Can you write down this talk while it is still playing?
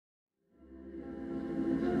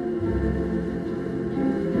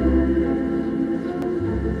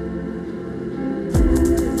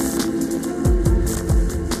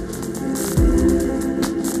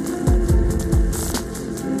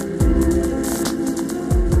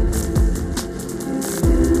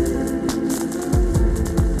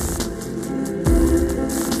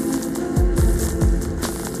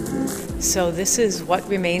So this is What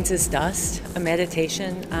Remains Is Dust, a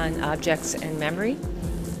meditation on objects and memory.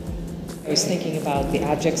 I was thinking about the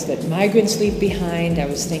objects that migrants leave behind. I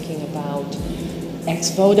was thinking about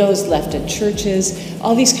ex-votos left in churches,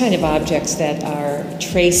 all these kind of objects that are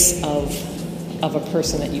trace of a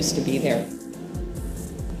person that used to be there.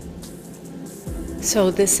 So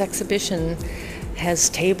this exhibition has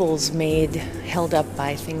tables held up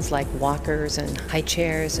by things like walkers and high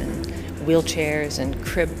chairs and wheelchairs and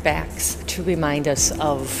crib backs to remind us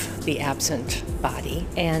of the absent body,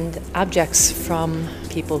 and objects from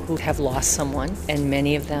people who have lost someone, and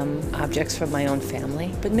many of them objects from my own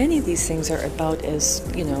family. But many of these things are about as,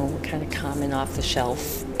 kind of common off the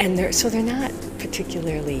shelf. And they're not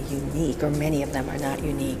particularly unique, or many of them are not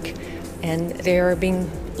unique. And they're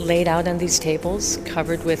being laid out on these tables,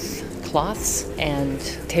 covered with cloths and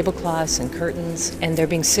tablecloths and curtains, and they're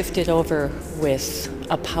being sifted over with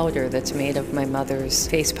a powder that's made of my mother's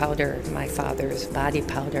face powder, my father's body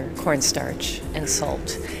powder, cornstarch, and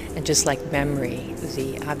salt. And just like memory,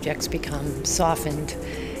 the objects become softened,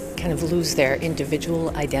 kind of lose their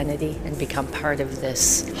individual identity and become part of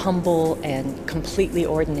this humble and completely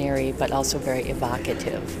ordinary, but also very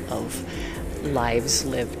evocative of lives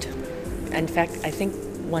lived. In fact, I think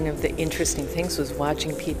one of the interesting things was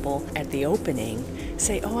watching people at the opening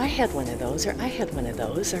say, "Oh, I had one of those," or "I had one of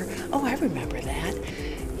those," or "Oh, I remember that."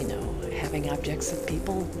 Having objects that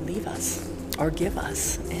people leave us or give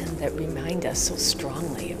us and that remind us so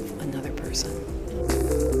strongly of another person.